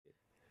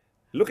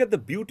Look at the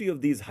beauty of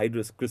these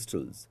hydrous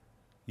crystals.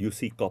 You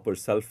see copper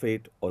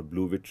sulphate or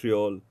blue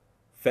vitriol,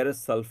 ferrous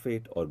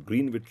sulphate or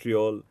green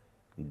vitriol,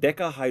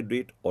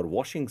 decahydrate or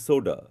washing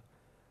soda.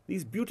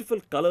 These beautiful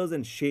colors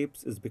and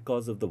shapes is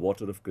because of the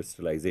water of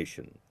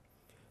crystallization.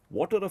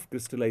 Water of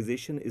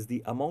crystallization is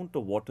the amount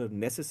of water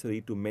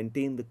necessary to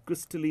maintain the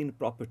crystalline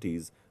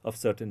properties of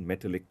certain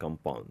metallic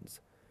compounds.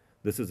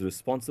 This is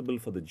responsible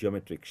for the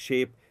geometric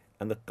shape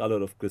and the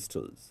color of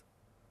crystals.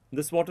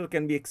 This water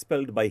can be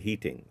expelled by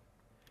heating.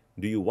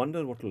 Do you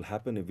wonder what will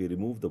happen if we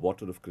remove the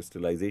water of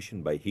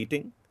crystallization by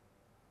heating?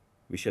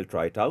 We shall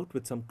try it out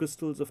with some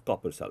crystals of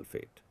copper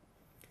sulphate.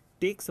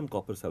 Take some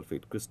copper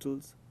sulphate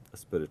crystals, a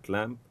spirit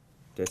lamp,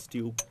 test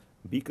tube,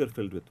 beaker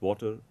filled with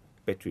water,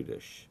 petri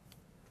dish.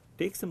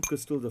 Take some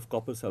crystals of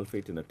copper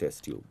sulphate in a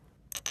test tube.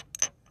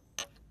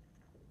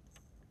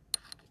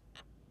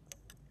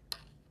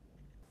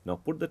 Now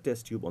put the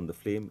test tube on the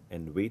flame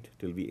and wait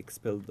till we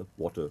expel the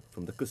water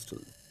from the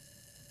crystals.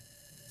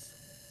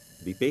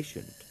 Be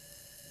patient.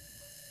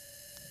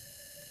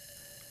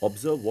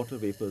 Observe water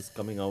vapors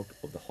coming out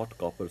of the hot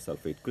copper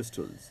sulphate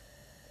crystals.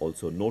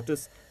 Also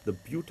notice the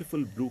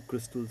beautiful blue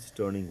crystals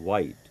turning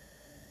white.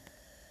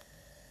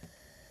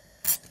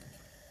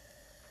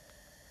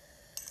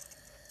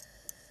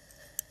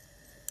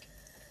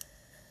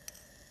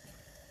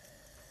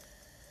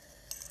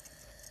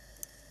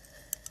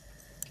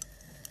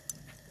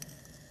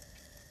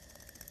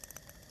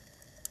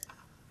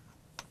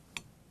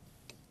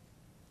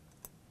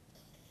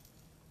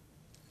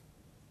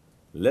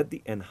 Let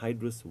the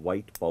anhydrous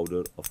white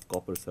powder of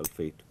copper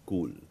sulphate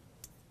cool.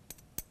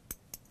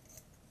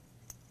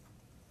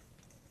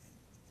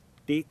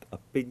 Take a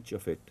pinch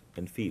of it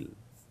and feel.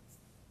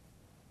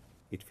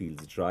 It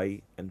feels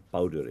dry and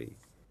powdery.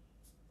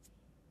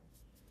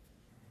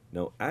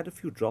 Now add a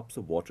few drops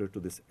of water to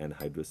this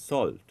anhydrous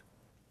salt.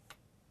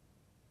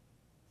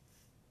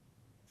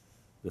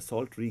 The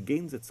salt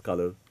regains its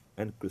color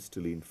and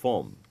crystalline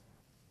form.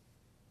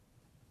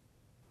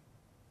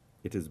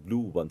 It is blue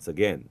once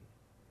again.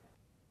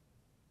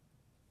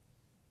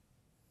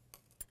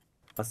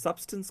 A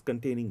substance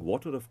containing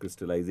water of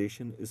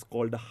crystallization is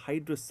called a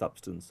hydrous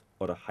substance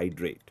or a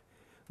hydrate.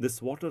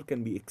 This water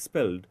can be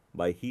expelled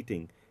by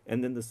heating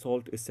and then the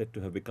salt is said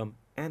to have become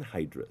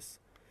anhydrous.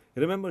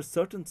 Remember,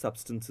 certain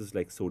substances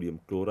like sodium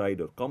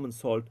chloride or common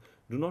salt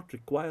do not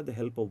require the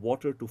help of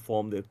water to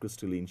form their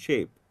crystalline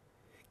shape.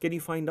 Can you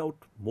find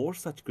out more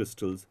such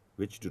crystals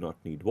which do not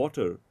need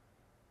water?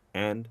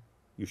 And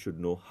you should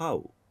know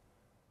how.